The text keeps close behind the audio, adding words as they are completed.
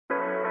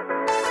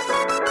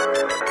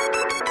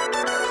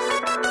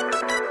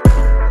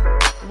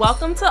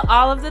Welcome to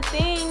All of the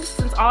Things.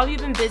 Since all of you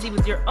have been busy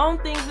with your own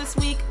things this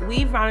week,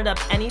 we've rounded up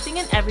anything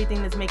and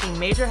everything that's making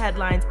major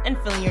headlines and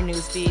filling your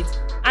news feeds.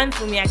 I'm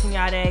Fumi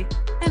Akinyade.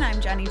 And I'm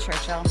Jenny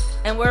Churchill.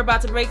 And we're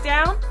about to break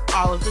down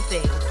all of the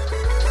things.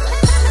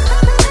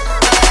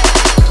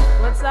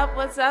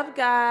 What's up,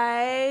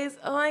 guys?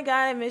 Oh my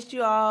God, I missed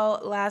you all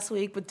last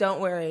week, but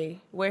don't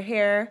worry. We're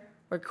here.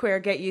 We're queer.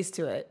 Get used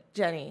to it.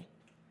 Jenny,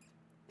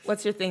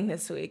 what's your thing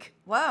this week?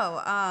 Whoa,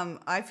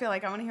 I feel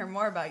like I want to hear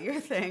more about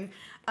your thing.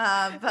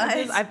 But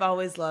I've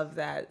always loved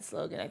that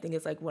slogan. I think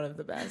it's like one of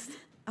the best.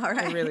 All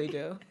right. I really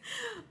do.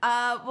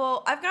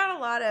 Well, I've got a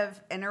lot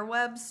of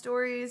interweb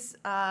stories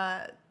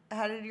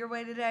headed your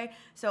way today.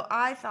 So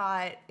I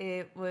thought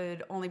it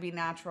would only be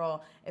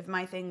natural if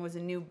my thing was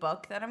a new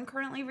book that I'm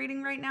currently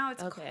reading right now.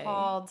 It's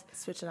called...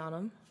 Switch it on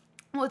them.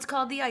 Well, it's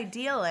called The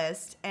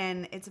Idealist,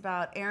 and it's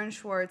about Aaron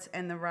Swartz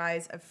and the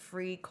rise of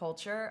free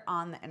culture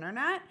on the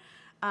internet.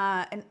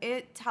 And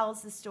it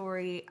tells the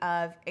story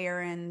of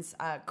Aaron's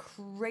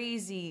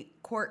crazy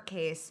court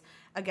case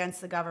against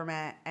the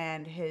government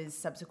and his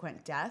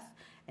subsequent death.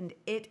 And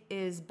it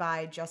is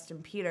by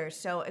Justin Peters.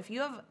 So if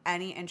you have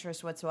any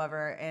interest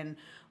whatsoever in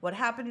what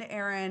happened to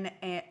Aaron,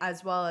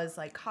 as well as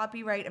like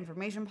copyright,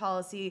 information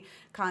policy,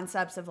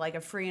 concepts of like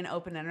a free and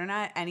open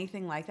internet,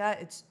 anything like that,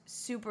 it's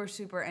super,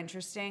 super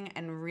interesting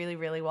and really,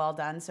 really well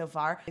done so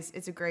far.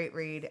 It's a great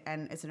read,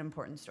 and it's an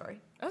important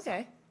story.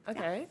 Okay.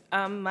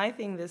 Yeah. My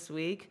thing this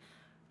week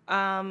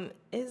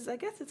is, I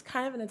guess it's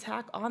kind of an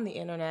attack on the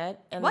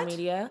internet and What? the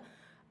media.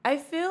 I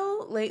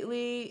feel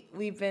lately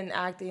we've been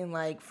acting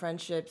like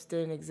friendships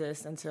didn't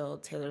exist until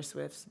Taylor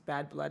Swift's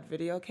Bad Blood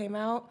video came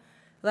out.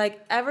 Like,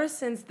 ever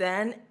since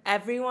then,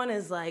 everyone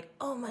is like,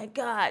 oh my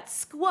God,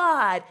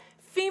 squad,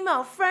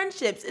 female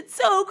friendships, it's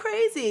so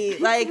crazy.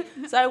 Like,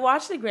 so I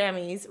watched the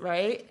Grammys,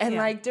 right? And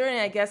like during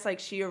it, I guess like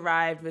she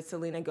arrived with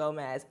Selena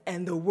Gomez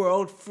and the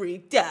world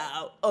freaked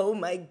out. Oh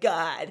my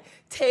God,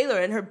 Taylor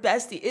and her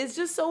bestie. It's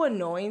just so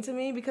annoying to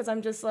me because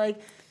I'm just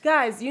like,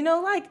 guys, you know,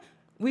 like,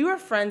 we were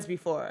friends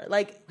before.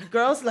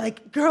 Girls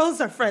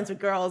are friends with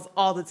girls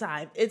all the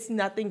time. It's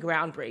nothing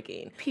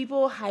groundbreaking.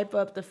 People hype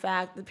up the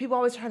fact that people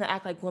always trying to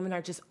act like women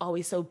are just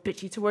always so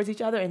bitchy towards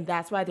each other, and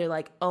that's why they're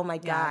like, oh my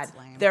God,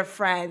 they're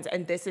friends,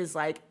 and this is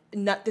like,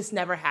 this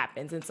never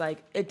happens. It's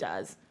like, it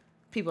does.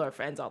 People are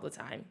friends all the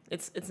time.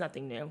 It's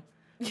nothing new.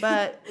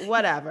 But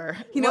whatever.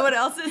 You know what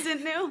else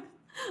isn't new?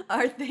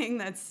 Our thing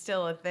that's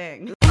still a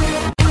thing.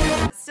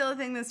 Still a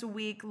thing this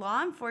week,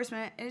 law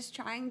enforcement is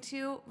trying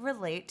to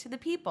relate to the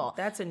people.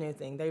 That's a new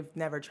thing. They've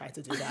never tried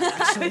to do that,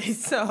 actually,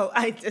 so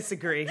I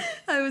disagree.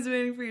 I was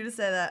waiting for you to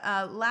say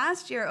that.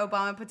 Last year,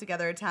 Obama put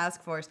together a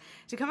task force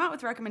to come out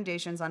with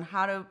recommendations on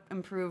how to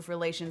improve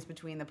relations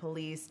between the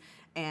police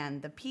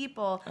and the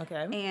people.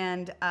 Okay.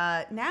 And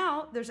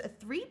now there's a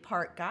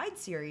 3-part guide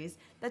series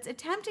that's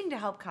attempting to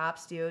help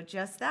cops do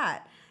just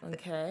that.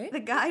 Okay. The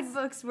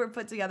guidebooks were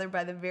put together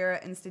by the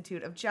Vera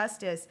Institute of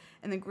Justice,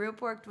 and the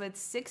group worked with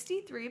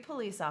 63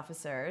 police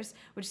officers,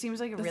 which seems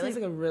like seems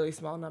like a really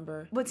small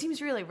number. Well, it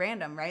seems really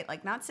random, right?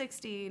 Like not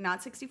 60,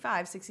 not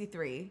 65,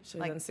 63. Should have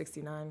like done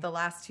 69. the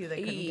last two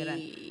they couldn't get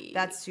in.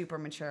 That's super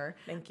mature.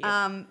 Thank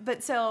you.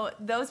 But so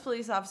those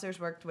police officers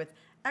worked with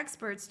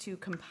experts to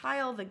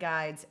compile the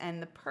guides,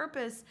 and the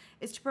purpose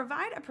is to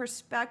provide a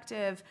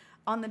perspective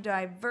on the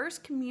diverse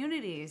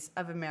communities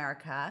of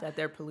America That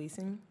they're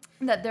policing?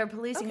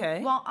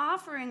 Okay. While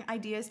offering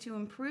ideas to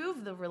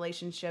improve the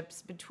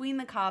relationships between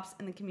the cops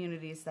and the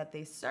communities that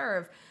they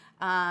serve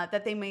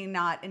that they may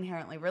not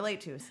inherently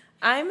relate to.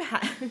 I'm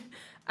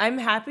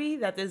happy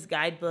that this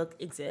guidebook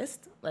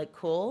exists, like,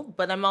 cool,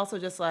 but I'm also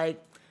just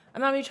like,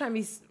 I'm not really trying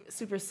to be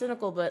super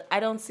cynical, but I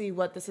don't see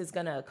what this is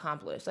going to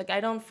accomplish. Like, I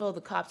don't feel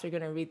the cops are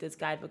going to read this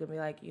guidebook and be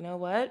like, you know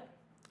what?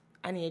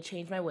 I need to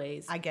change my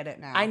ways. I get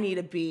it now. I need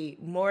to be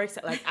more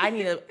I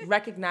need to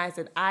recognize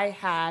that I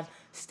have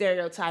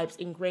stereotypes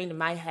ingrained in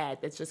my head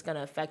that's just going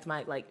to affect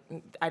my,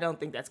 I don't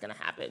think that's going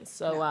to happen.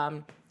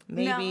 So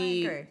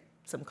maybe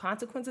some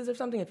consequences or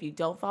something if you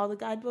don't follow the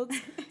guidebooks.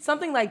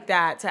 Something like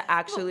that to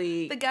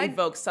actually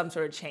evoke some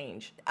sort of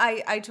change.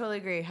 I totally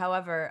agree.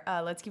 However,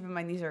 let's keep in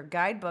mind these are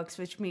guidebooks,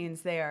 which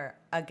means they are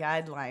a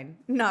guideline,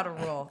 not a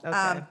rule.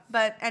 Okay.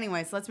 But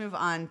anyways, let's move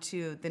on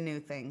to the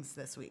new things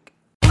this week.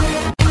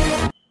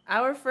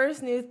 Our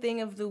first new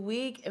thing of the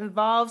week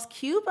involves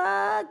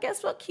Cuba.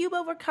 Guess what,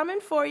 Cuba? We're coming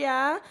for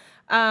ya.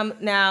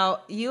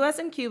 Now, U.S.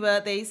 and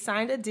Cuba, they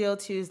signed a deal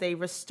Tuesday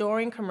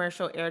restoring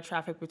commercial air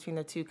traffic between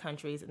the two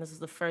countries, and this is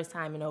the first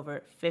time in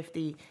over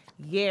 50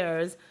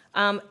 years.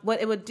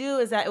 What it would do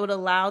is that it would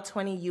allow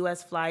 20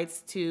 U.S. flights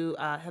to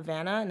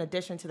Havana, in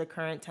addition to the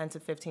current 10 to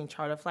 15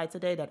 charter flights a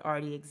day that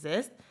already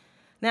exist.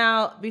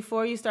 Now,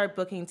 before you start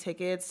booking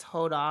tickets,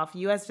 hold off.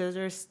 U.S.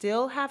 visitors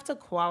still have to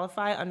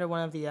qualify under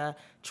one of the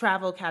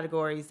travel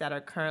categories that are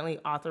currently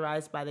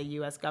authorized by the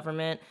U.S.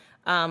 government.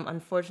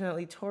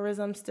 Unfortunately,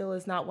 tourism still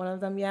is not one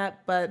of them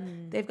yet, but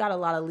they've got a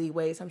lot of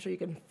leeway, so I'm sure you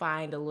can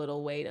find a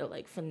little way to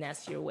like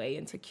finesse your way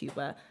into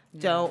Cuba.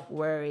 Don't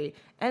worry.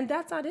 And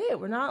that's not it.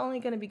 We're not only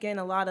going to be getting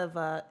a lot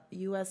of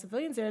U.S.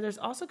 civilians there, there's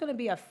also going to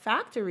be a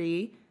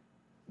factory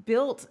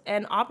built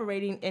and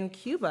operating in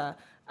Cuba.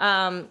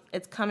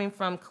 It's coming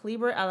from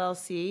Kleber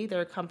LLC.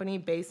 They're a company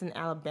based in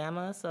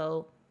Alabama,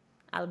 so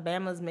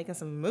Alabama's making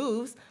some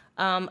moves.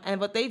 And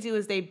what they do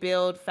is they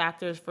build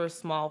factories for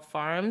small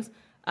farms.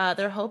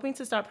 They're hoping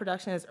to start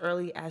production as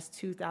early as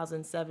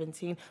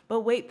 2017.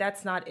 But wait,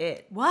 that's not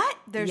it. What?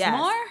 There's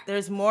more?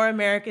 There's more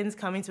Americans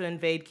coming to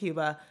invade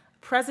Cuba.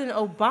 President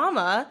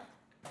Obama,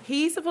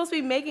 he's supposed to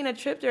be making a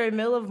trip there in the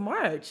middle of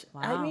March.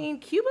 Wow. I mean,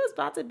 Cuba's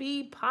about to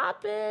be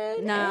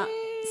popping. No.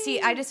 Hey.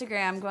 See, I disagree.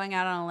 I'm going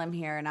out on a limb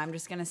here, and I'm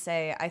just going to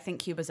say I think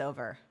Cuba's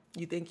over.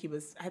 You think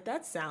Cuba's...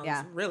 That sounds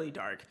really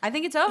dark. I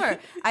think it's over.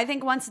 I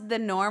think once the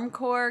Norm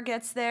Corps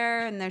gets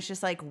there and there's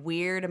just like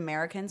weird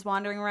Americans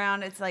wandering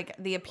around, it's like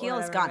the appeal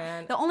is gone.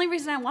 Man. The only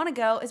reason I want to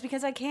go is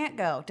because I can't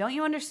go. Don't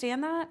you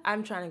understand that?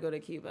 I'm trying to go to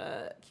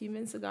Cuba.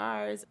 Cuban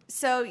cigars.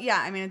 So, yeah,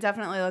 I mean, it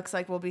definitely looks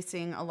like we'll be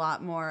seeing a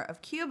lot more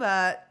of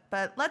Cuba.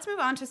 But let's move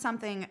on to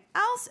something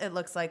else it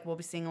looks like we'll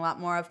be seeing a lot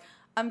more of.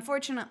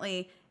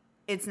 Unfortunately,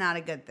 it's not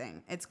a good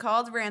thing. It's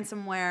called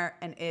ransomware,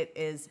 and it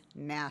is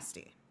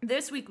nasty.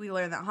 This week, we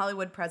learned that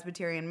Hollywood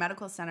Presbyterian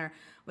Medical Center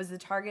was the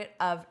target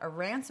of a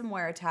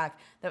ransomware attack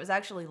that was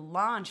actually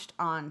launched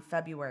on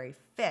February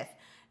 5th.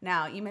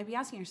 Now, you may be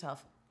asking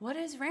yourself, what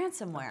is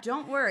ransomware?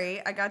 Don't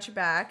worry, I got your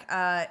back.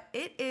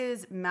 It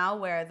is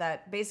malware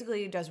that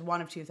basically does one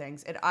of two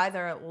things. It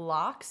either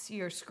locks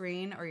your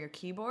screen or your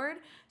keyboard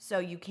so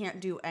you can't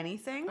do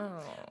anything,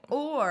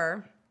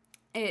 or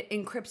it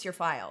encrypts your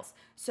files.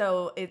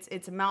 So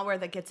it's a malware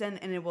that gets in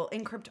and it will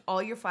encrypt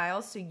all your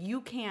files so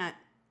you can't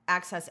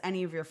access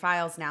any of your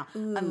files now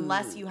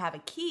unless you have a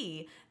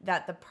key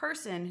that the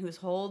person who's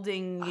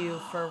holding you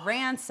for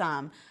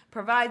ransom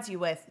provides you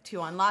with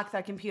to unlock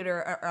that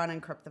computer or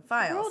unencrypt the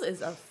files. The world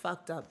is a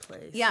fucked up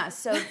place. Yeah,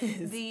 so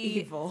the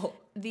evil.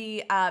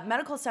 The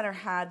medical center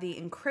had the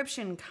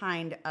encryption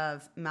kind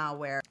of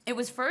malware. It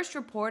was first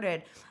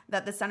reported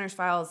that the center's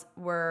files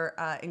were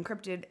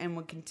encrypted and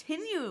would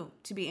continue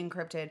to be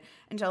encrypted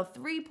until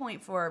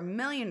 $3.4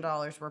 million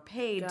were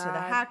paid to the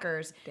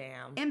hackers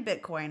in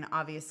Bitcoin,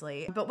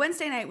 obviously. But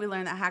Wednesday night, we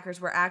learned that hackers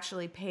were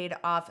actually paid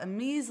off a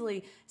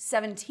measly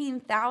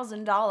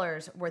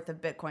 $17,000 worth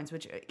of Bitcoins,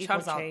 which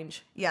equals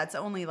change. Yeah, it's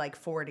only like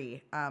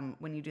 40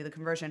 when you do the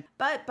conversion.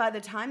 But by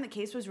the time the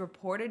case was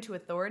reported to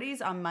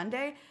authorities on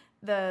Monday,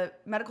 the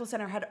medical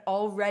center had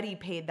already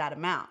paid that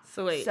amount.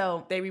 So wait,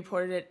 they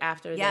reported it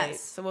after yes.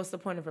 So what's the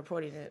point of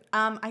reporting it?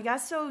 I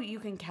guess so you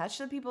can catch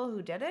the people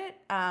who did it,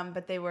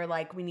 but they were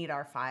like, we need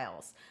our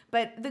files.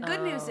 But the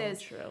good news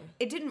is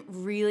it didn't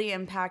really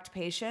impact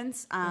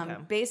patients.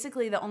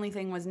 Basically, the only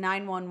thing was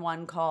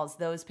 911 calls.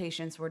 Those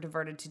patients were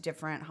diverted to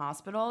different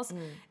hospitals.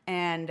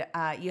 And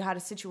you had a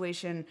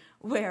situation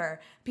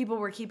where people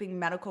were keeping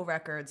medical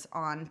records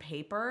on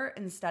paper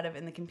instead of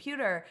in the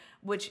computer,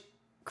 which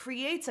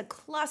creates a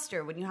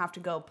cluster when you have to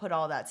go put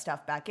all that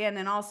stuff back in.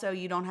 And also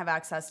you don't have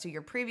access to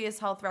your previous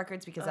health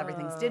records because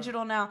everything's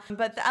digital now.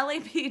 But the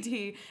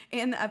LAPD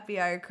and the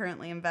FBI are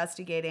currently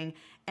investigating.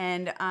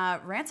 And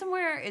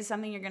ransomware is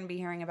something you're going to be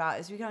hearing about.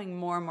 It's becoming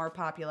more and more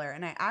popular.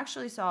 And I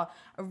actually saw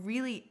a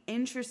really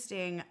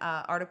interesting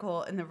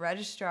article in the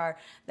Registrar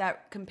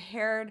that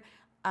compared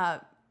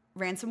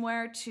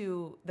ransomware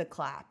to the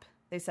clap.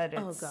 They said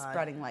it's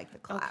spreading like the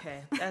clap.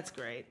 Okay, that's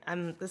great.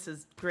 This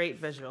is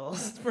great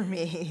visuals for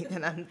me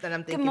that I'm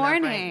thinking Good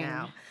morning. of right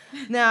now.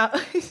 Now,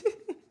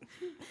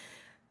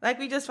 like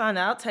we just found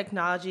out,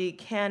 technology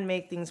can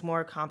make things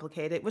more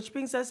complicated, which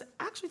brings us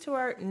actually to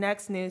our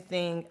next new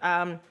thing.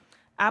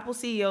 Apple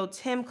CEO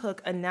Tim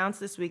Cook announced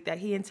this week that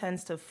he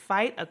intends to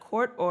fight a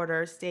court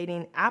order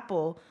stating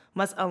Apple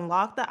must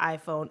unlock the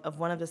iPhone of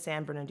one of the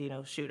San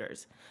Bernardino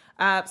shooters.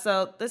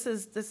 So this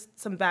is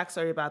some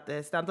backstory about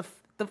this. Now,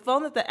 the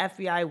phone that the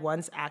FBI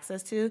wants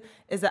access to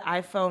is the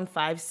iPhone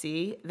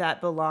 5C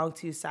that belonged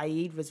to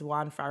Saeed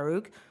Rizwan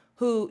Farouk,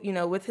 who,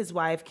 with his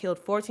wife, killed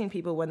 14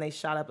 people when they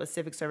shot up a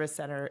civic service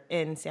center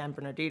in San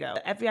Bernardino.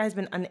 The FBI has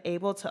been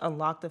unable to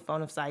unlock the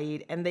phone of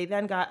Saeed, and they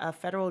then got a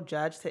federal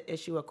judge to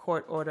issue a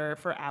court order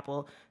for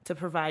Apple to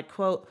provide,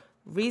 quote,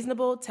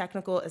 reasonable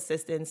technical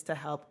assistance to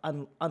help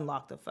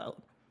unlock the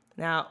phone.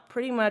 Now,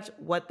 pretty much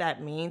what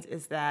that means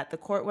is that the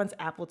court wants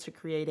Apple to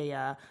create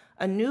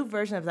a new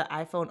version of the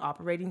iPhone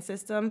operating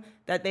system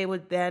that they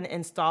would then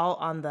install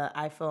on the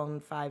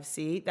iPhone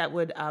 5C that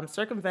would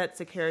circumvent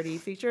security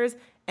features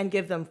and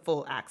give them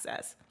full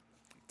access.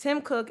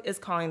 Tim Cook is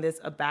calling this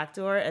a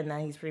backdoor, and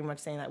then he's pretty much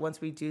saying that once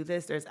we do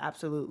this, there's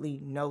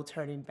absolutely no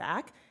turning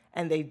back,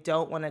 and they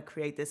don't want to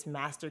create this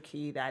master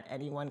key that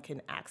anyone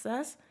can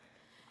access.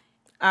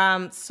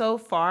 So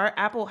far,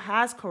 Apple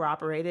has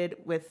cooperated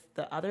with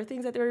the other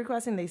things that they were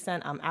requesting. They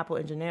sent Apple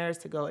engineers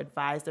to go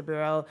advise the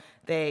Bureau.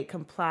 They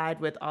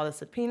complied with all the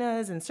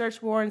subpoenas and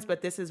search warrants,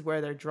 but this is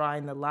where they're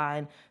drawing the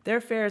line.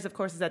 Their fears, of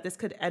course, is that this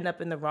could end up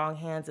in the wrong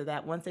hands, or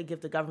that once they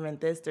give the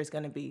government this, there's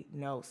going to be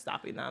no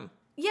stopping them.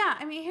 Yeah,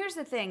 I mean, here's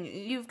the thing.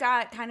 You've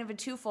got kind of a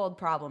twofold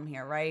problem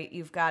here, right?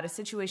 You've got a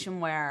situation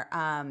where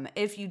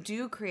if you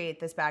do create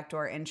this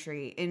backdoor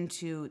entry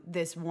into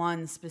this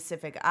one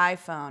specific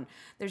iPhone,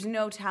 there's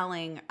no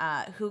telling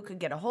who could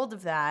get a hold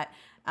of that.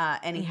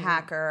 Any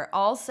hacker.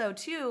 Also,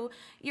 too,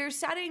 you're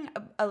setting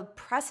a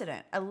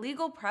precedent, a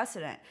legal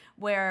precedent,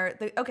 where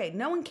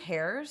no one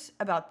cares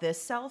about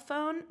this cell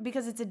phone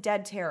because it's a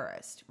dead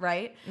terrorist,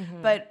 right?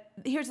 But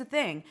here's the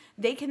thing: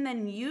 they can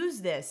then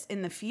use this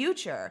in the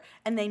future,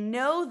 and they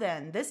know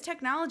then this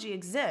technology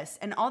exists,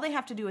 and all they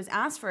have to do is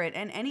ask for it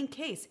in any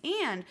case.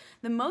 And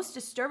the most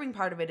disturbing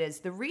part of it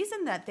is the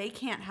reason that they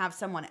can't have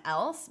someone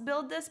else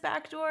build this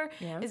backdoor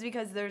is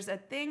because there's a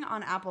thing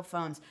on Apple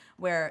phones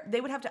where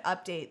they would have to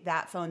update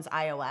that phone's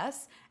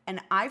iOS, and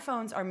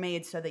iPhones are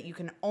made so that you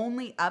can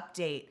only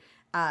update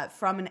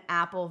from an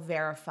Apple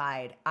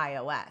verified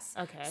iOS.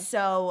 Okay.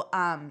 So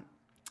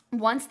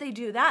once they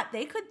do that,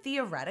 they could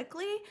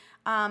theoretically,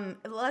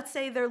 let's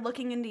say they're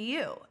looking into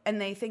you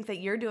and they think that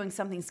you're doing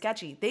something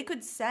sketchy. They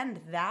could send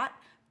that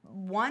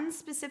one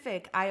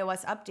specific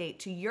iOS update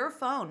to your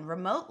phone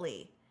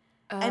remotely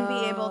and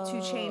be able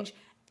to change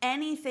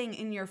anything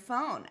in your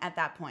phone at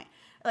that point.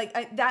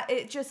 That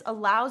it just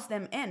allows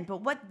them in.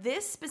 But what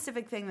this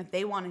specific thing that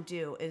they want to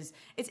do is,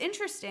 it's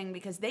interesting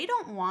because they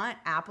don't want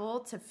Apple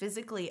to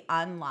physically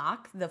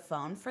unlock the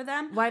phone for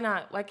them. Why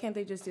not? Why can't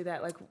they just do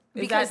that?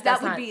 Because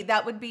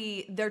that would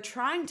be they're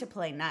trying to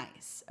play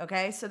nice,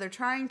 okay? So they're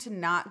trying to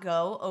not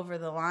go over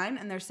the line,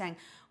 and they're saying,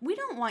 we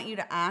don't want you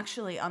to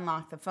actually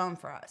unlock the phone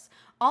for us.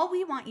 All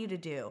we want you to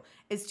do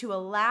is to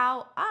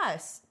allow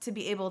us to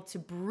be able to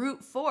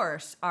brute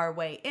force our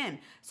way in.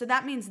 So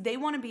that means they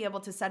want to be able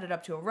to set it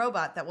up to a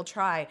robot that will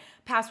try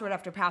password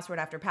after password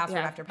after password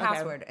after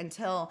password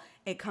until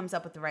it comes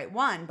up with the right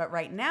one. But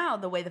right now,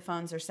 the way the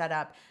phones are set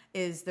up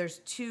is there's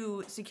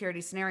two security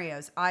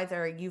scenarios.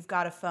 Either you've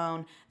got a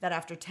phone that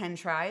after 10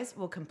 tries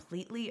will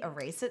completely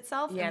erase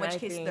itself, in which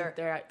case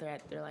they're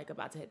like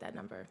about to hit that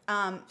number.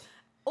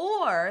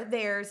 Or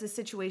there's a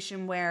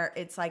situation where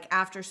it's like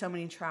after so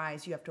many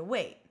tries, you have to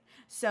wait.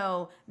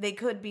 So they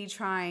could be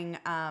trying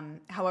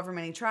however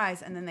many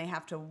tries, and then they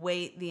have to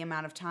wait the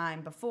amount of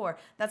time before.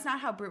 That's not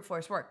how brute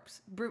force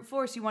works. Brute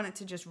force, you want it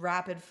to just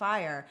rapid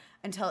fire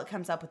until it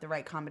comes up with the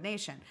right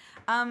combination.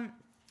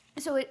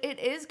 So it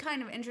is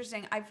kind of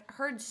interesting. I've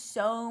heard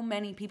so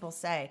many people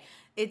say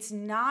it's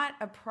not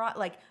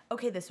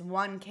this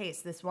one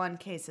case.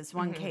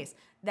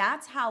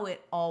 That's how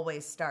it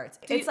always starts.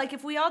 It's like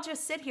if we all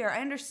just sit here, I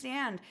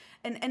understand.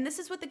 And this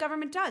is what the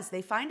government does.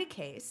 They find a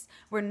case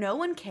where no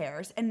one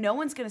cares and no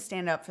one's going to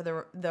stand up for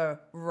the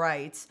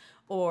rights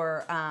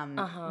or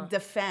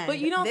defend But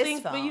you don't this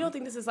think phone. But you don't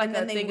think this is like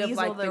a thing of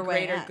like the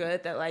greater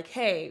good, that like,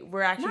 hey,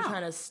 we're actually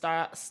trying to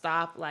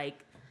stop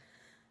like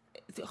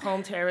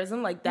home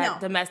terrorism, like that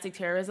domestic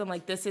terrorism,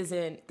 like this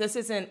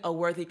isn't a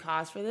worthy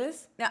cause for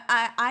this? Now,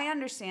 I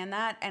understand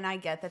that, and I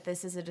get that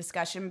this is a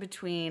discussion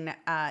between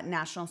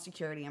national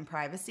security and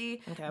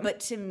privacy. Okay. But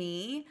to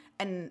me,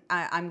 and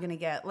I'm going to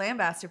get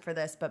lambasted for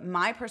this, but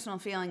my personal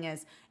feeling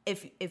is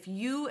if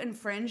you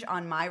infringe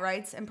on my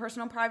rights and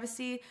personal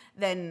privacy,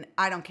 then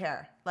I don't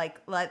care.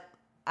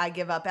 I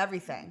give up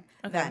everything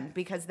then,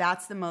 because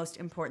that's the most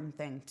important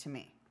thing to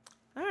me.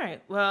 All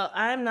right. Well,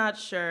 I'm not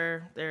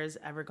sure there's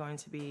ever going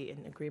to be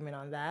an agreement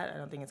on that. I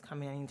don't think it's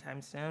coming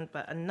anytime soon.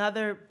 But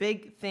another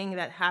big thing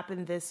that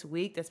happened this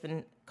week that's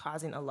been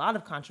causing a lot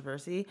of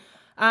controversy,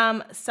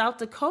 South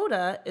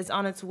Dakota is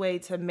on its way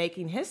to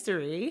making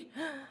history.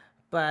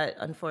 But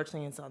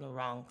unfortunately, it's on the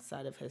wrong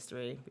side of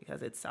history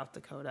because it's South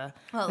Dakota.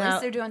 Well, at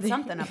least they're doing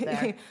something up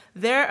there.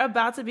 They're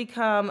about to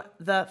become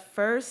the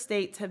first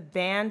state to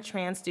ban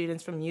trans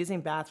students from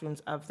using bathrooms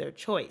of their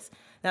choice.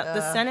 Now,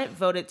 the Senate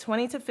voted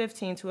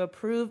 20-15 to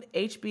approve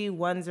HB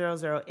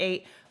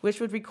 1008, which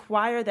would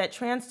require that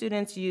trans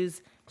students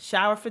use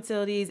shower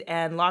facilities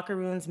and locker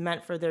rooms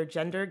meant for their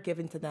gender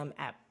given to them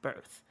at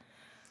birth.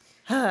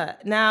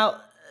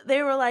 Now,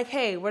 they were like,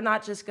 hey, we're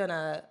not just going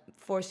to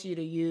force you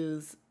to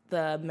use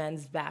the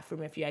men's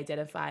bathroom if you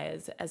identify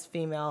as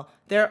female.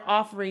 They're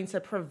offering to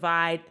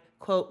provide,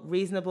 quote,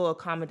 reasonable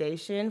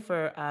accommodation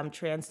for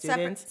trans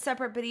students.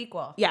 Separate but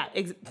equal. Yeah,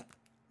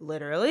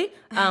 literally,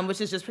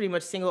 which is just pretty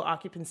much single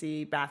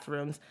occupancy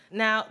bathrooms.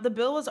 Now, the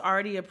bill was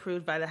already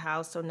approved by the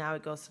House, so now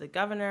it goes to the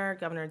governor.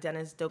 Governor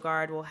Dennis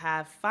Daugaard will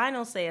have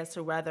final say as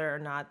to whether or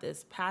not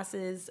this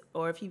passes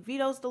or if he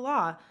vetoes the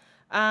law.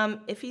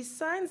 If he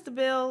signs the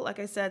bill, like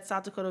I said,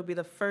 South Dakota will be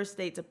the first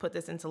state to put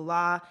this into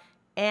law.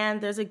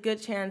 And there's a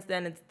good chance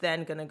then it's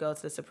then going to go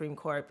to the Supreme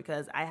Court,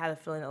 because I have a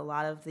feeling a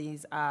lot of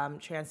these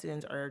trans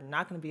students are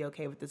not going to be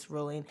okay with this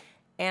ruling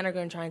and are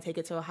going to try and take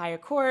it to a higher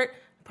court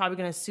Probably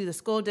going to sue the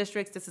school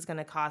districts. This is going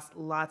to cost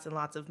lots and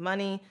lots of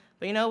money.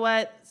 But you know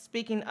what?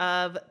 Speaking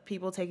of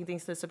people taking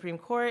things to the Supreme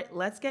Court,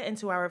 let's get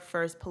into our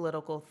first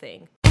political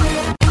thing.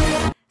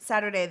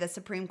 Saturday, the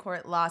Supreme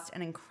Court lost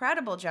an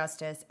incredible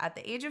justice. At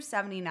the age of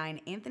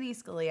 79, Anthony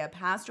Scalia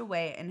passed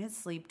away in his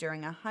sleep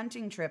during a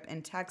hunting trip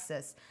in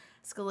Texas.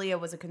 Scalia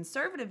was a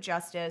conservative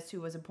justice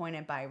who was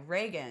appointed by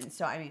Reagan.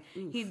 So, I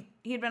mean,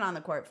 he'd been on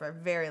the court for a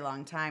very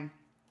long time.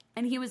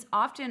 And he was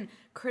often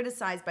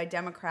criticized by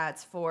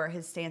Democrats for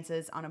his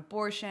stances on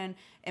abortion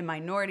and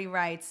minority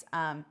rights.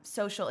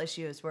 Social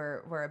issues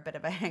were a bit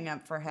of a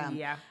hang-up for him.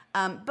 Yeah.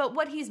 But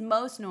what he's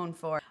most known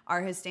for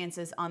are his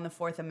stances on the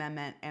Fourth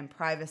Amendment and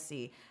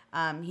privacy.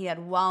 He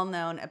had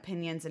well-known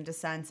opinions and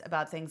dissents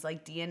about things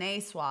like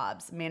DNA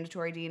swabs,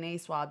 mandatory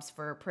DNA swabs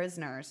for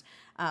prisoners,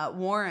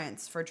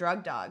 warrants for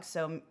drug dogs.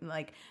 So,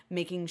 like,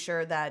 making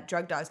sure that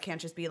drug dogs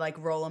can't just be,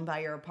 like, rolling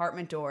by your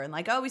apartment door and,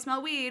 like, oh, we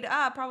smell weed,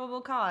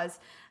 probable cause.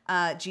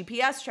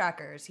 GPS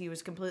trackers. He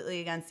was completely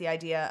against the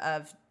idea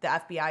of the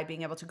FBI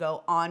being able to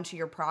go onto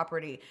your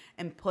property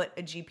and put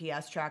a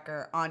GPS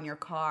tracker on your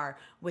car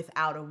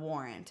without a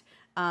warrant.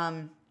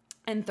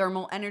 And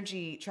thermal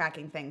energy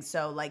tracking things.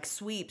 So like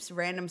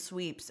random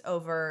sweeps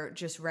over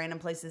just random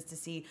places to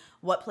see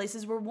what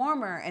places were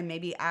warmer and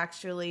maybe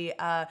actually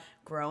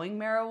growing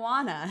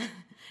marijuana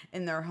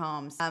in their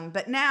homes.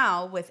 But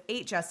now with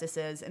 8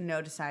 justices and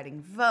no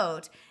deciding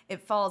vote,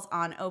 it falls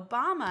on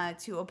Obama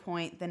to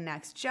appoint the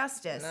next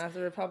justice. Not if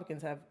the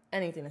Republicans have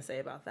anything to say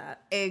about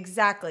that.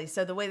 Exactly.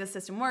 So the way the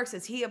system works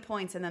is he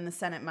appoints and then the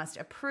Senate must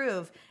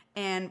approve.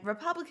 And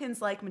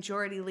Republicans like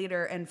Majority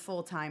Leader and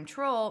full-time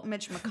troll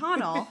Mitch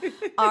McConnell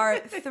are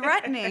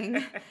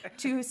threatening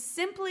to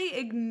simply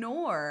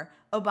ignore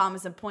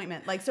Obama's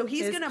appointment. Like, so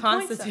he's going to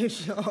appoint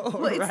constitutional.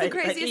 Well, it's right? the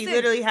craziest He thing.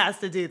 literally has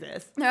to do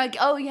this. They're like,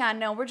 oh, yeah,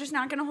 no, we're just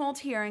not going to hold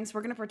hearings.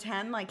 We're going to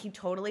pretend like he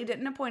totally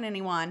didn't appoint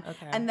anyone.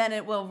 Okay. And then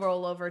it will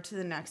roll over to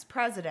the next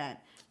president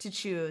to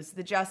choose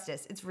the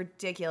justice. It's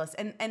ridiculous.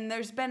 And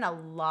there's been a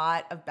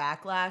lot of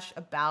backlash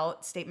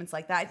about statements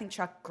like that. I think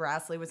Chuck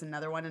Grassley was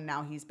another one, and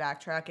now he's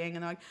backtracking.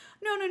 And they're like,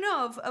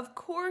 no, of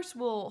course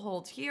we'll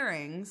hold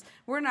hearings.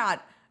 We're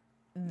not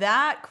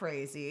that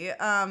crazy.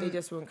 They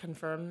just won't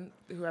confirm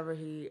whoever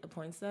he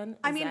appoints then?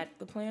 Is that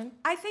the plan?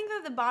 I think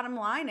that the bottom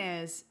line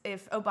is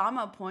if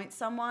Obama appoints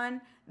someone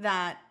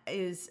that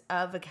is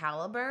of a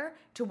caliber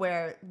to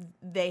where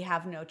they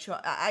have no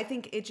choice. I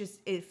think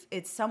if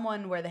it's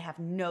someone where they have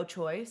no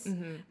choice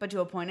but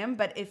to appoint him.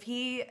 But if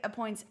he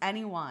appoints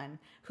anyone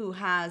who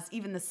has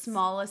even the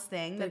smallest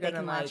thing that they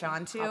can latch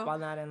onto, hop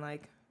on that and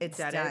it's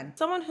dead done. it.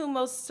 Someone who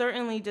most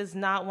certainly does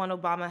not want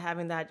Obama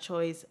having that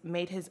choice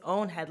made his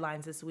own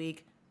headlines this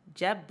week.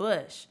 Jeb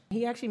Bush.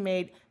 He actually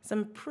made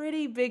some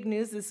pretty big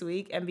news this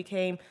week and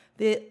became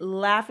the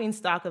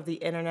laughingstock of the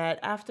internet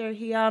after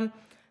he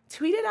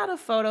tweeted out a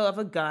photo of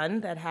a gun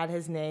that had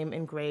his name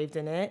engraved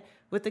in it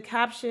with the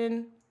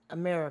caption,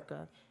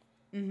 America.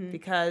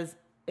 Because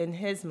in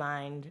his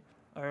mind,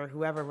 or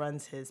whoever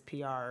runs his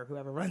PR, or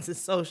whoever runs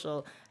his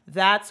social,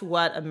 that's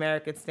what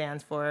America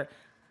stands for.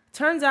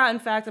 Turns out, in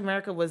fact,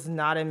 America was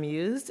not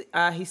amused.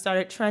 He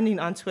started trending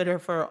on Twitter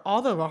for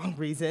all the wrong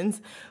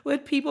reasons,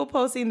 with people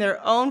posting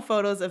their own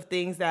photos of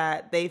things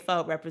that they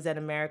felt represent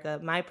America.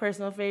 My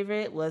personal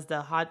favorite was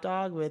the hot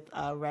dog with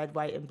red,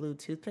 white, and blue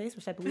toothpaste,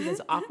 which I believe is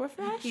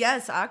Aquafresh.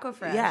 Yes,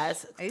 Aquafresh.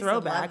 Yes,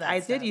 throwback. I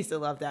did used to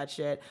love that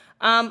shit.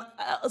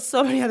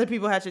 So many other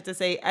people had shit to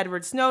say.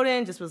 Edward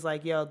Snowden just was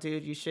like, yo,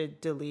 dude, you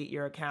should delete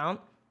your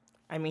account.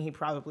 I mean, he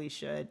probably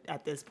should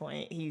at this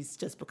point. He's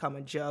just become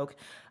a joke.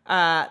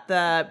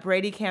 The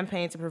Brady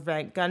campaign to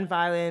prevent gun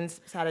violence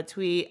had a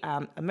tweet,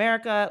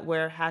 America,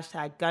 where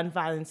hashtag gun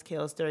violence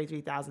kills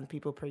 33,000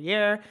 people per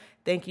year.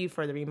 Thank you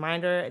for the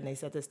reminder. And they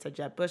said this to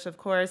Jeb Bush, of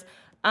course.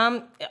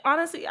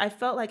 Honestly, I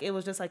felt like it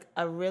was just like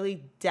a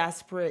really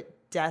desperate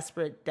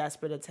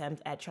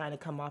attempt at trying to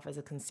come off as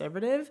a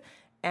conservative.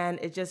 And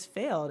it just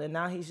failed. And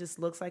now he just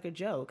looks like a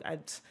joke.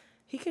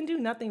 He can do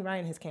nothing right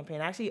in his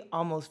campaign. I actually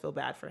almost feel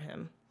bad for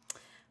him.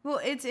 Well,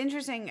 it's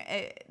interesting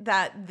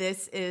that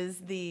this is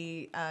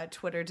the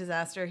Twitter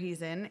disaster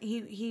he's in.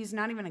 He's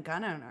not even a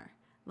gun owner.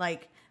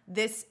 Like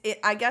this,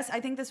 I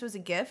think this was a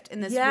gift,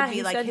 and this would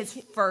be like his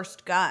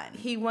first gun.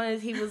 He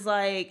was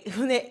like,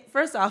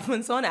 first off,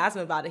 when someone asked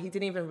him about it, he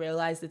didn't even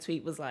realize the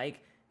tweet was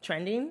like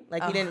trending.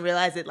 Like he didn't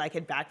realize it like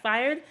had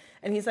backfired.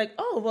 And he's like,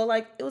 oh, well,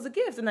 like it was a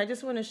gift, and I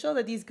just want to show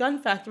that these gun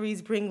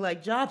factories bring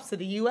like jobs to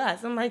the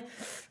U.S. I'm like,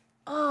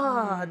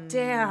 oh,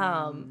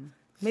 damn.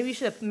 Maybe you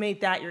should have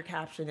made that your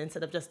caption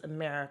instead of just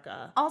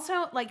America.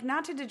 Also, like,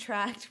 not to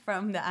detract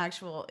from the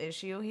actual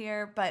issue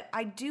here, but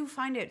I do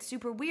find it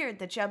super weird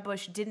that Jeb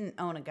Bush didn't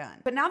own a gun.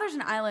 But now there's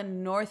an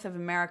island north of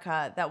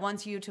America that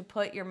wants you to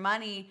put your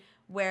money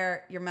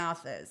where your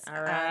mouth is.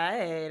 All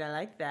right, I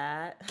like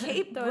that.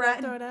 Cape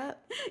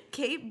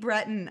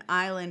Breton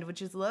Island,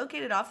 which is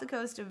located off the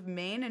coast of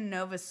Maine and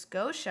Nova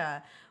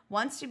Scotia,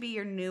 wants to be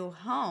your new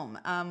home.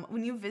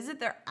 When you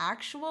visit their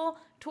actual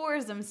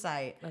tourism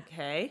site,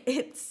 okay,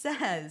 it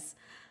says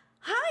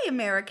Hi,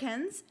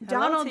 Americans.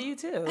 Hello to you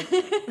too.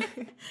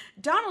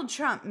 Donald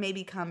Trump may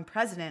become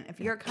president of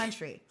your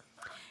country.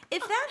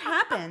 If that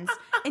happens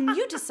and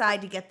you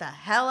decide to get the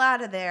hell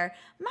out of there,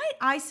 might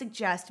I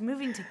suggest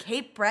moving to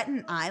Cape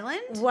Breton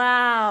Island?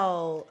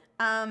 Wow.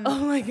 Oh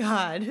my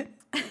God.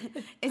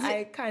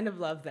 I kind of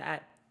love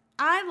that.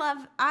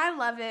 I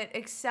love it,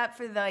 except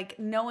for like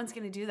no one's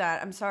gonna do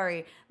that. I'm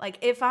sorry. Like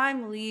if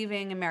I'm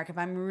leaving America, if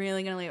I'm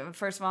really gonna leave,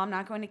 first of all, I'm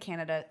not going to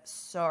Canada.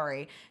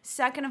 Sorry.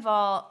 Second of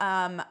all,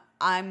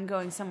 I'm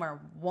going somewhere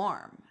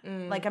warm.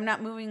 Like I'm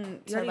not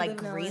moving to like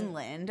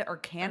Greenland or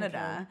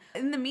Canada. Okay.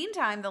 In the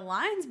meantime, the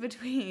lines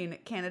between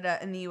Canada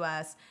and the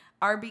U.S.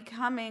 are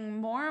becoming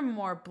more and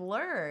more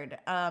blurred.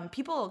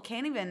 People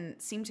can't even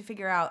seem to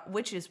figure out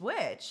which is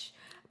which.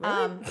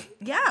 Really?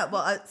 Yeah,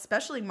 well,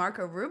 especially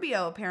Marco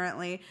Rubio,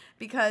 apparently,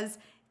 because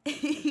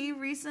he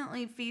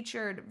recently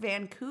featured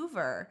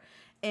Vancouver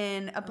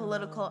in a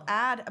political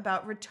ad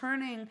about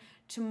returning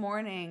to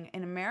mourning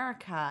in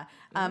America,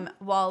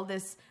 while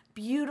this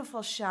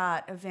beautiful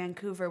shot of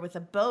Vancouver with a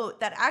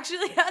boat that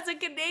actually has a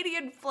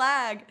Canadian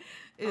flag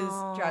is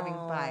driving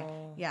by.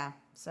 Yeah,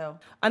 so.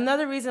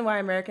 Another reason why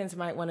Americans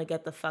might want to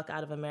get the fuck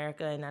out of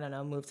America and, I don't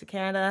know, move to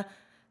Canada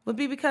would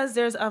be because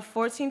there's a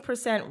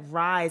 14%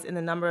 rise in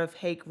the number of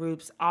hate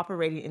groups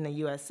operating in the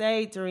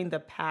USA during the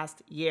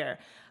past year.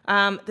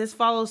 This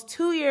follows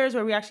 2 years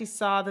where we actually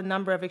saw the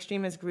number of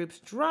extremist groups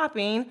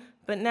dropping,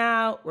 but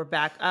now we're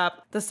back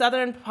up. The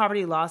Southern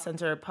Poverty Law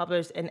Center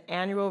published an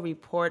annual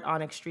report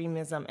on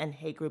extremism and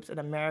hate groups in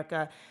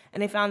America,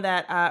 and they found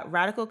that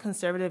radical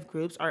conservative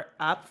groups are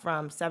up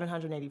from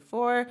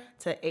 784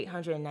 to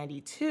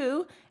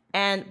 892,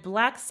 and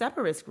black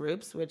separatist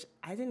groups, which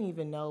I didn't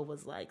even know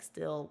was like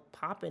still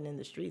popping in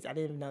the streets. I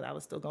didn't even know that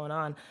was still going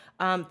on.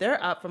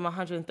 They're up from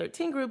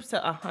 113 groups to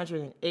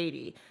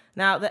 180.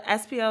 Now, the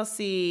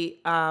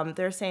SPLC,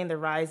 they're saying the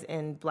rise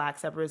in black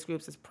separatist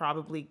groups is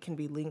probably can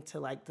be linked to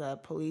like the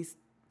police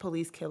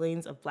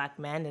killings of black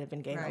men that have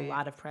been getting a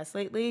lot of press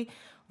lately.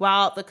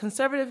 While the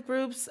conservative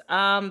groups,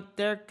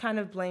 they're kind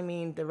of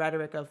blaming the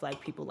rhetoric of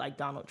like people like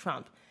Donald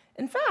Trump.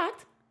 In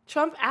fact,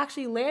 Trump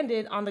actually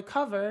landed on the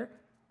cover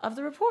of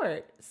the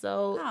report.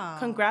 So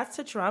congrats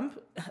to Trump,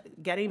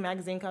 getting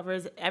magazine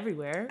covers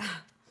everywhere.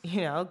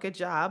 Good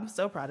job.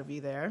 So proud of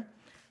you there.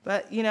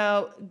 But,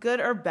 good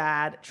or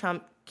bad,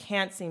 Trump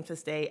can't seem to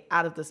stay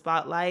out of the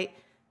spotlight,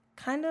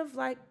 kind of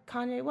like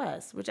Kanye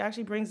West, which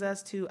actually brings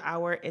us to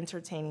our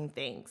entertaining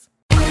things.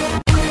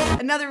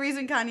 Another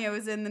reason Kanye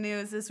was in the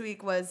news this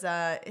week was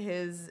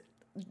his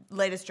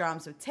latest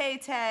dramas with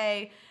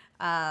Tay-Tay.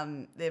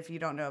 If you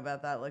don't know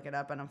about that, look it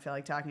up. I don't feel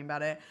like talking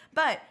about it.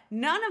 But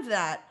none of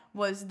that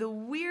was the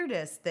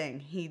weirdest thing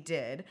he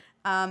did.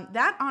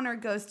 That honor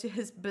goes to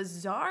his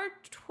bizarre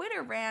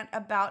Twitter rant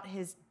about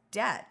his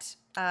debt.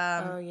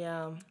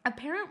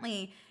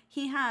 Apparently,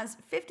 he has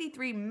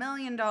 $53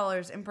 million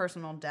in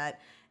personal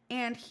debt,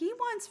 and he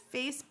wants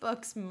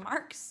Facebook's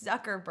Mark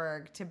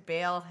Zuckerberg to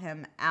bail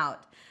him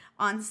out.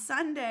 On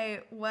Sunday,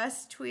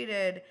 West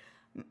tweeted...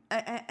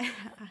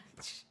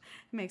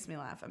 makes me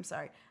laugh. I'm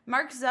sorry.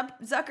 Mark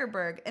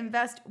Zuckerberg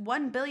invest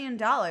 $1 billion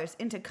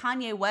into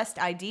Kanye West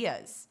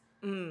ideas.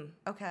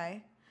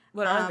 Okay.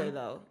 What are they,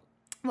 though?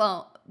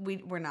 Well,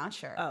 we're not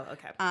sure. Oh,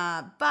 okay.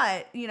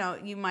 But,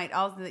 you might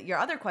also, your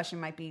other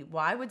question might be,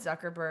 why would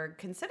Zuckerberg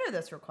consider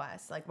this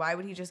request? Like, why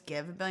would he just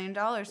give $1 billion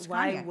to Kanye?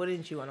 Why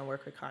wouldn't you want to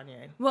work with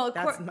Kanye? Well,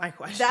 that's my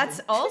question.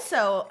 That's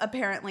also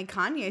apparently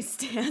Kanye's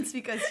stance,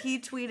 because he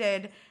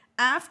tweeted,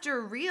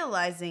 after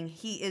realizing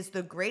he is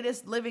the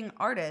greatest living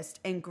artist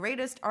and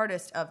greatest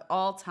artist of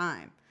all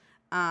time.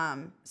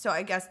 So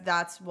I guess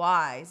that's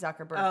why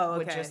Zuckerberg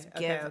would just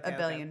give $1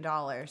 billion.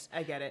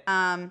 I get it.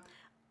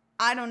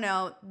 I don't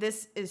know.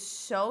 This is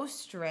so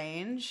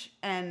strange,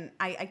 and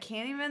I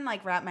can't even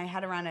wrap my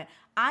head around it.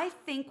 I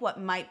think what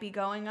might be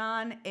going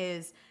on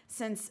is,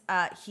 since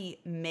he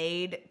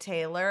made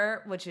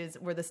Taylor, which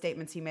were the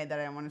statements he made that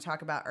I want to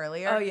talk about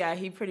earlier. Oh yeah,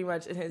 he pretty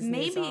much in his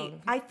new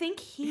song. I think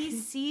he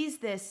sees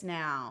this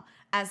now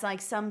as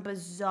some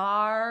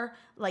bizarre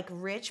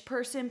rich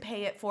person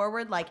pay it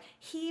forward. Like,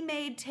 he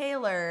made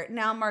Taylor,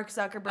 now Mark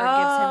Zuckerberg gives him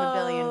 $1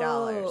 billion.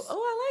 Oh,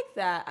 I like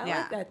that. I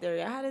like that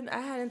theory. I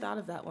hadn't thought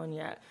of that one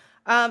yet.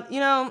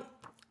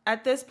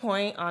 At this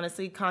point,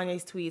 honestly,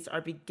 Kanye's tweets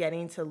are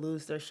beginning to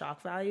lose their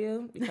shock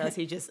value because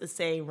he just is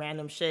saying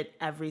random shit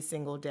every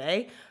single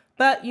day.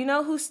 But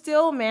who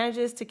still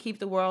manages to keep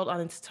the world on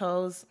its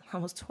toes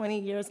almost 20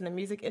 years in the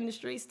music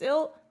industry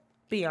still?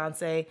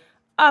 Beyonce,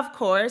 of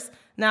course.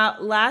 Now,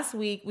 last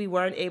week, we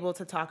weren't able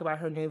to talk about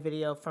her new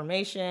video,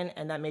 Formation,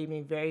 and that made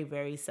me very,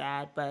 very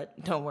sad.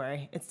 But don't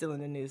worry, it's still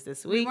in the news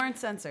this week. We weren't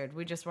censored.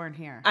 We just weren't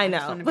here. I know. I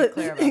just want to be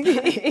clear about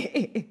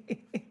that.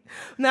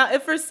 Now,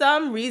 if for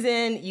some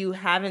reason you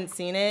haven't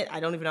seen it,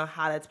 I don't even know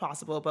how that's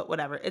possible, but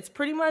whatever. It's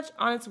pretty much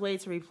on its way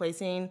to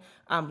replacing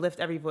Lift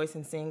Every Voice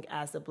and Sing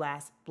as the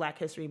Black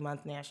History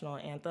Month national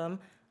anthem.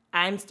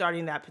 I'm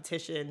starting that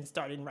petition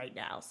starting right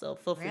now, so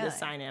feel free to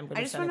sign it. I'm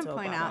going to send it to Obama. I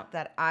just want to point out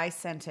that I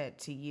sent it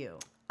to you.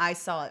 I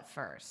saw it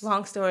first.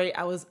 Long story,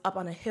 I was up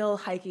on a hill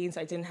hiking,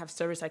 so I didn't have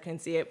service, I couldn't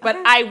see it. But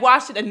I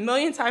watched it a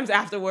million times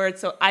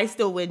afterwards, so I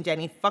still win,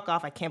 Jenny. Fuck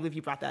off, I can't believe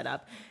you brought that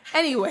up.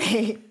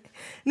 Anyway,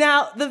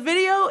 now the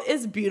video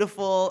is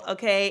beautiful,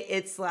 okay?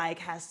 It's like,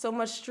 has so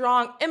much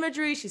strong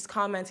imagery. She's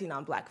commenting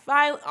on black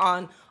violence,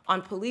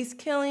 on police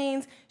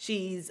killings.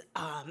 She's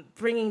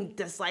bringing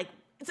this, like,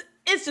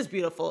 it's just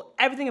beautiful.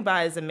 Everything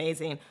about it is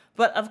amazing.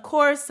 But of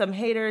course, some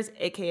haters,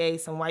 AKA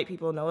some white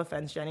people, no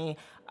offense, Jenny,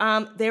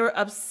 they were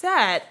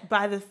upset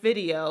by the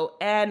video,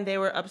 and they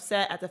were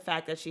upset at the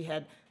fact that she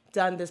had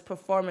done this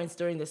performance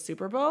during the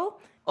Super Bowl.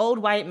 Old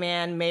white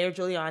man, Mayor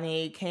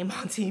Giuliani, came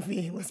on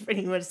TV and was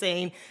pretty much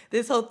saying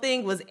this whole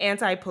thing was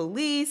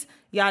anti-police,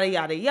 yada,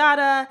 yada,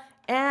 yada.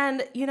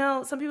 And, you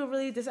know, some people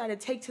really decided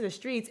to take to the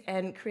streets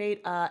and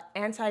create an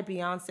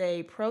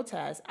anti-Beyonce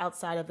protest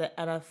outside of the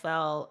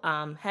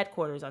NFL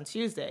headquarters on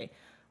Tuesday.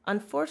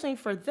 Unfortunately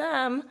for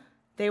them,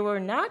 they were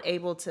not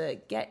able to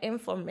get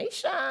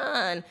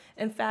information.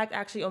 In fact,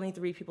 actually only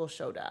 3 people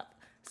showed up.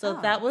 So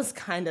that was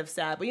kind of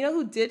sad. But you know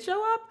who did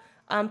show up?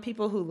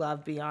 People who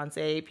love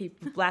Beyonce,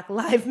 Black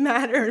Lives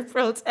Matter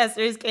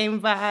protesters came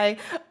by,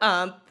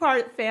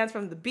 fans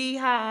from the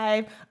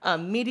Beehive,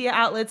 media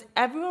outlets.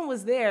 Everyone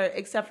was there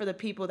except for the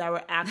people that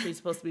were actually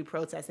supposed to be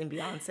protesting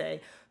Beyonce.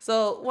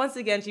 So once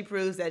again, she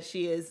proves that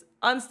she is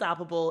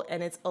unstoppable,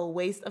 and it's a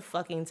waste of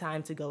fucking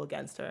time to go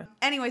against her.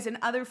 Anyways, in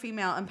other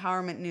female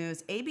empowerment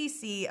news,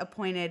 ABC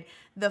appointed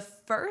the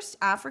first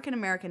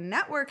African-American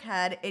network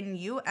head in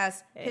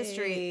U.S.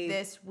 history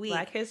this week.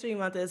 Black History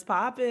Month is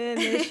popping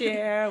this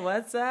year.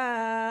 What's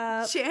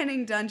up?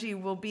 Channing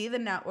Dungey will be the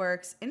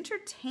network's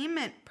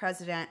entertainment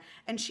president,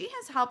 and she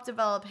has helped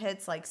develop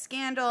hits like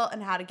Scandal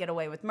and How to Get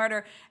Away with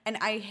Murder. And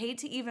I hate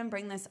to even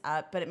bring this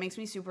up, but it makes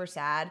me super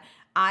sad.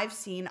 I've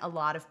seen a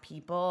lot of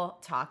people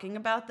talking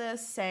about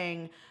this,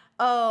 saying,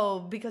 "Oh,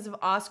 because of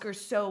Oscar's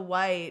so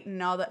white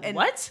and all that." And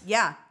what?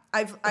 Yeah,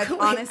 I've Wait,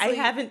 honestly,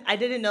 I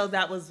didn't know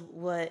that was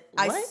what.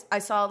 I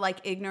saw like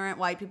ignorant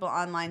white people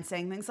online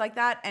saying things like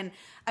that, and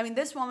I mean,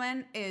 this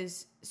woman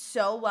is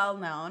so well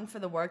known for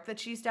the work that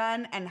she's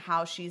done and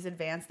how she's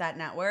advanced that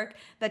network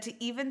that to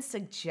even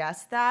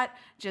suggest that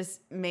just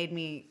made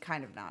me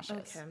kind of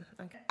nauseous.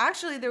 Okay.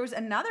 Actually, there was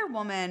another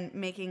woman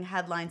making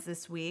headlines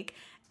this week,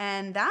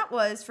 and that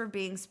was for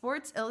being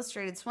Sports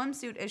Illustrated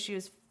swimsuit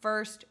issue's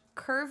first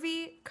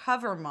curvy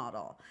cover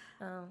model.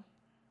 Oh.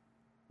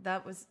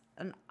 That was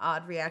an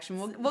odd reaction.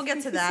 We'll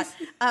get to that.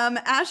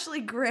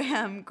 Ashley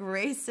Graham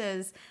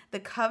graces the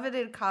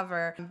coveted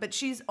cover, but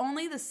she's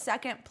only the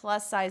second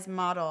plus-size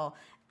model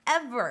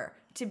ever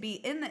to be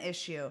in the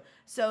issue.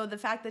 So the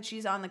fact that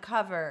she's on the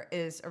cover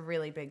is a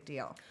really big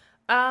deal.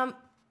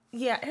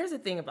 Yeah, here's the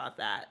thing about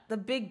that. The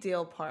big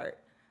deal part.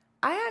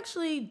 I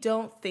actually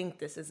don't think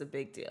this is a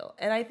big deal.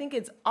 And I think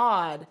it's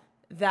odd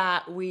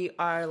that we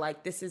are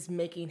like, this is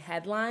making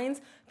headlines.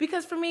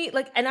 Because for me,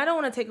 like, and I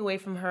don't want to take away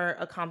from her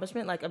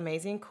accomplishment, like,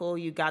 amazing, cool,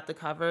 you got the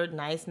cover,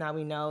 nice. Now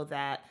we know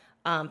that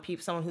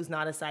someone who's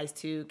not a size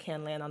 2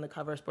 can land on the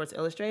cover of Sports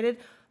Illustrated.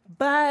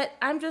 But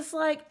I'm just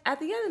like, at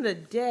the end of the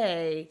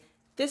day,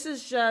 this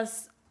is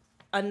just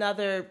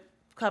another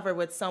cover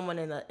with someone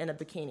in a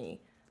bikini.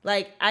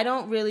 Like, I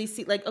don't really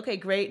see, like, okay,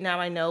 great, now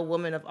I know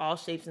women of all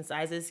shapes and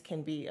sizes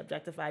can be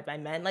objectified by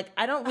men. Like,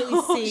 I don't really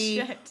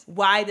see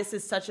why this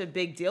is such a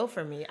big deal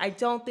for me. I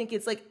don't think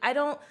it's, like,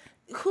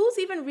 who's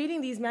even reading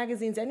these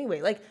magazines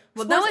anyway? Like,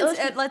 well, no one's,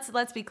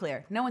 let's be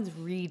clear, no one's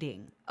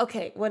reading.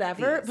 Okay,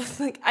 whatever. But,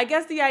 like, I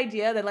guess the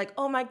idea that, like,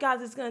 oh my God,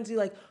 this is going to do,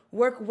 like,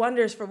 work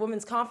wonders for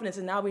women's confidence,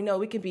 and now we know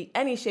we can be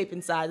any shape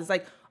and size. It's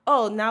like,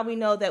 oh, now we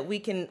know that we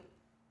can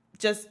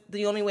just,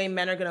 the only way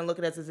men are going to look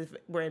at us is if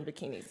we're in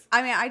bikinis.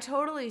 I mean, I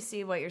totally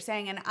see what you're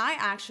saying. And I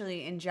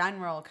actually, in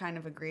general, kind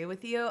of agree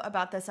with you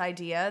about this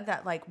idea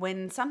that, like,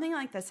 when something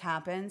like this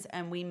happens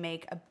and we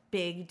make a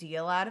big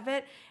deal out of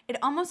it, it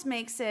almost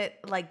makes it,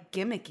 like,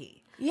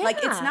 gimmicky. Yeah. Like,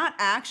 it's not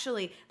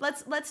actually,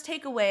 let's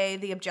take away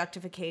the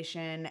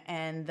objectification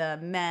and the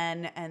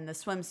men and the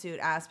swimsuit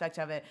aspect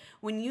of it.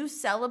 When you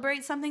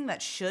celebrate something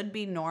that should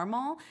be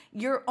normal,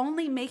 you're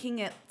only making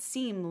it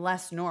seem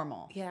less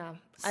normal. Yeah.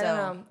 So. I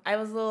don't know. I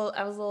was a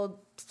little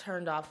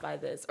turned off by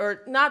this.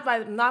 Or not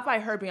by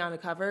her being on the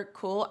cover.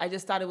 Cool. I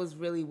just thought it was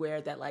really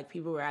weird that, like,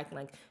 people were acting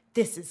like,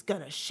 this is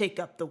gonna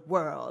shake up the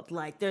world.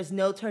 Like, there's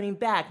no turning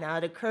back now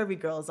the curvy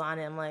girl's on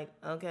it. I'm like,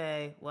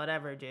 okay,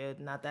 whatever, dude.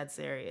 Not that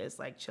serious.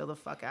 Like, chill the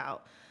fuck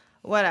out.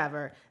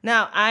 Whatever.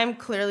 Now, I'm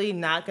clearly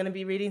not gonna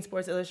be reading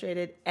Sports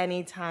Illustrated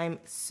anytime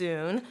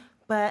soon.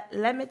 But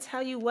let me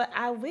tell you what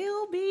I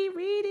will be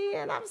reading,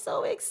 and I'm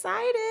so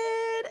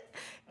excited.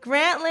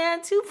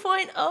 Grantland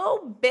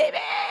 2.0, baby!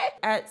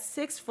 At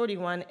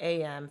 6:41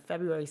 a.m.,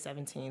 February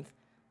 17th,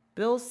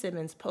 Bill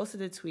Simmons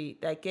posted a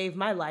tweet that gave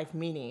my life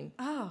meaning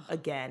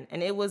again,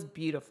 and it was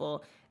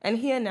beautiful. And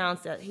he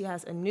announced that he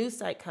has a new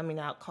site coming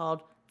out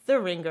called The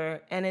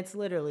Ringer, and it's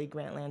literally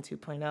Grantland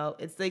 2.0.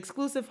 It's the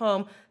exclusive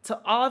home to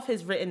all of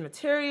his written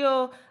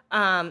material.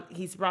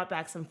 He's brought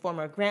back some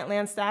former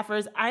Grantland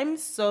staffers. I'm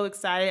so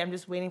excited. I'm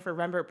just waiting for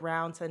Rembert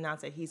Brown to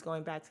announce that he's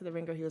going back to The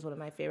Ringer. He was one of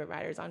my favorite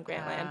writers on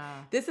Grantland.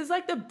 I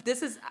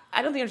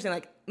don't think you understand,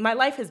 like, my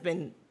life has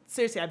been,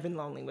 seriously, I've been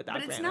lonely without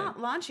Grantland. But it's not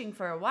launching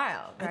for a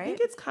while, right? I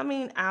think it's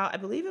coming out, I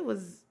believe it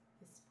was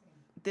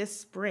this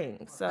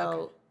spring.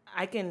 So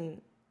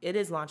it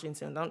is launching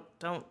soon.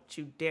 Don't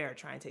you dare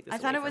try and take this. I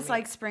thought it was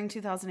like spring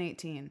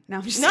 2018. No,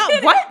 I'm just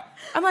kidding. What?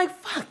 I'm like,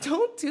 fuck,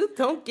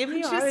 don't give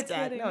me a heart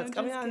attack. Kidding. No, it's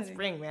coming out in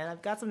spring, man.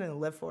 I've got something to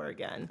live for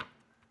again.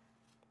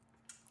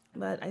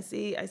 But I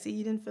see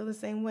you didn't feel the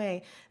same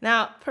way.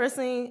 Now,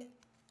 personally,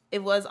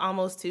 it was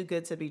almost too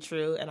good to be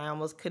true, and I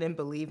almost couldn't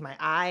believe my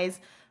eyes.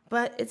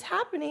 But it's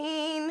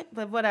happening.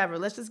 But whatever.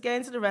 Let's just get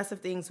into the rest of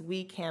things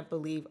we can't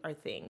believe are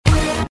things.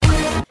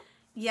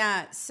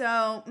 Yeah,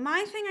 so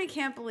my thing I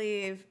can't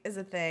believe is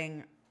a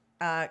thing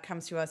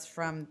comes to us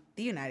from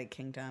the United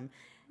Kingdom.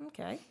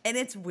 Okay. And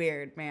it's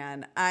weird,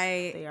 man.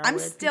 I'm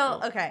still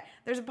people. okay.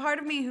 There's a part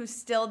of me who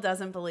still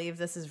doesn't believe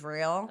this is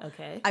real.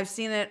 Okay. I've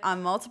seen it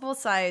on multiple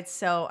sites,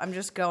 so I'm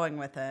just going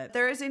with it.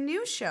 There is a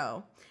new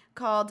show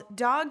called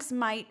Dogs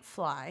Might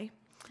Fly.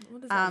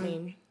 What does that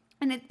mean?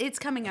 And it's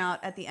coming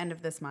out at the end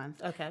of this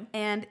month. Okay.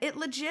 And it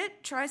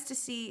legit tries to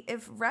see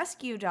if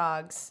rescue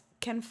dogs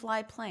can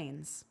fly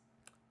planes.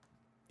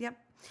 Yep.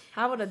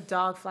 How would a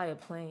dog fly a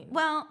plane?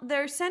 Well,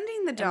 they're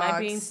sending the dogs. Am I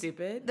being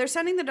stupid? They're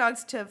sending the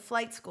dogs to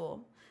flight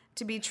school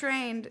to be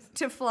trained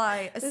to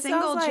fly a This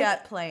single sounds jet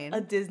like plane. a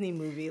Disney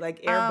movie,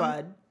 like Air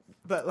Bud,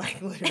 but like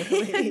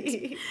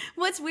literally.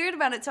 What's weird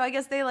about it? So I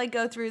guess they like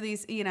go through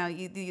these. You know,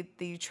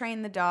 you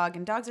train the dog,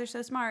 and dogs are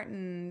so smart,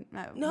 and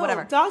No,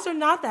 whatever. dogs are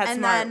not that And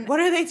smart. then- What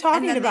are they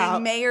talking and then about?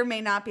 They may or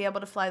may not be able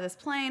to fly this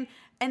plane.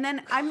 And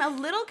then I'm a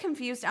little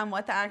confused on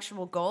what the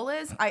actual goal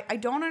is. I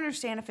don't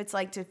understand if it's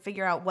like to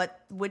figure out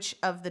which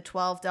of the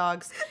 12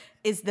 dogs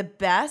is the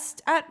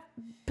best at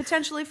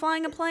potentially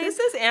flying a plane. This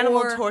is animal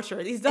or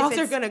torture. These dogs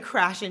are going to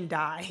crash and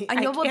die. I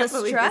know, well, the can't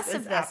believe stress this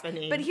of is this.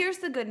 happening. But here's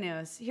the good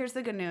news.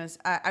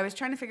 I was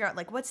trying to figure out,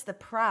 like, what's the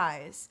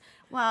prize?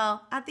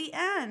 Well, at the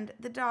end,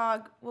 the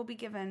dog will be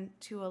given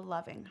to a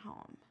loving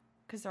home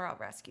because they're all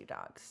rescue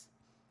dogs.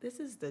 This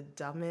is the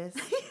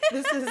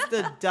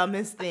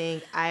dumbest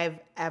thing I've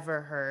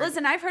ever heard.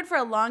 Listen, I've heard for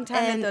a long time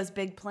And that those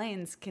big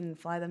planes can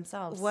fly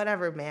themselves.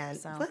 Whatever, man.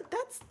 So. But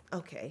that's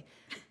okay.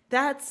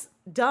 That's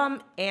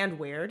dumb and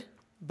weird.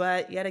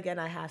 But yet again,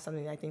 I have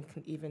something that I think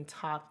can even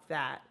top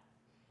that.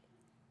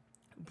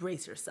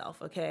 Brace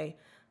yourself, okay?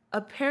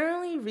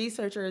 Apparently,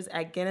 researchers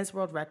at Guinness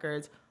World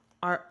Records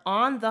are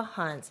on the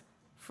hunt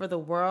for the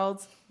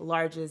world's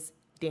largest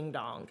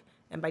ding-dong.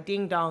 And by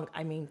ding-dong,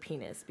 I mean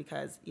penis,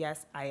 because,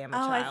 yes, I am a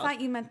child. Oh, I thought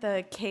you meant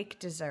the cake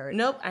dessert.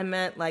 Nope, I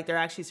meant, like, they're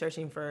actually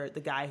searching for the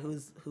guy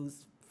who's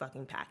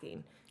fucking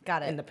packing.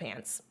 Got it. In the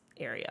pants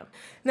area.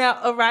 Now,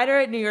 a writer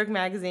at New York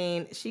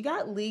Magazine, she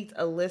got leaked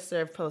a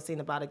listserv posting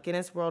about a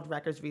Guinness World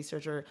Records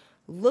researcher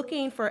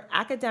looking for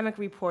academic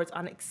reports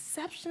on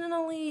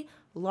exceptionally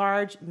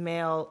large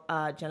male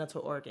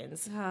genital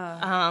organs.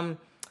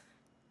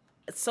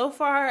 So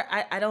far,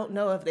 I don't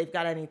know if they've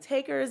got any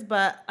takers,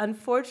 but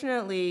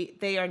unfortunately,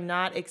 they are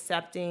not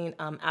accepting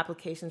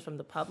applications from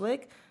the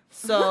public.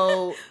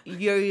 So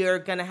you're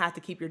gonna have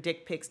to keep your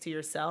dick pics to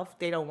yourself.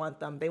 They don't want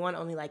them. They want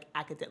only like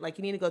academic. Like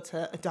you need to go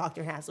to a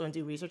Dr. Hassel and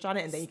do research on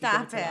it, and then you can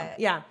give it to them.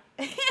 Yeah,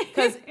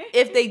 because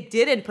if they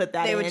didn't put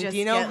that in, do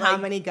you know how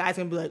many guys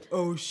are gonna be like,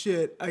 "Oh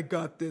shit, I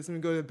got this. I'm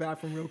gonna go to the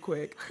bathroom real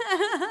quick."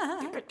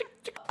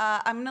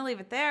 I'm going to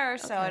leave it there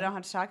so I don't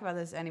have to talk about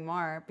this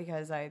anymore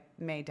because I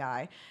may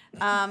die.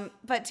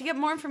 But to get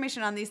more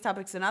information on these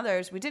topics and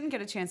others we didn't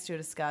get a chance to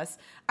discuss,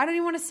 I don't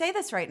even want to say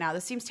this right now.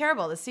 This seems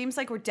terrible. This seems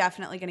like we're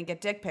definitely going to get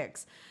dick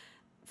pics.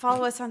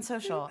 Follow us on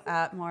social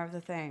at More of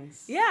the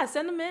Things. Yeah,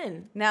 send them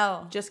in.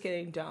 No. Just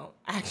kidding, don't.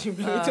 I actually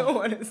really don't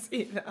want to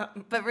see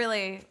them. But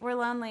really, we're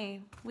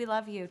lonely. We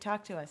love you.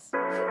 Talk to us.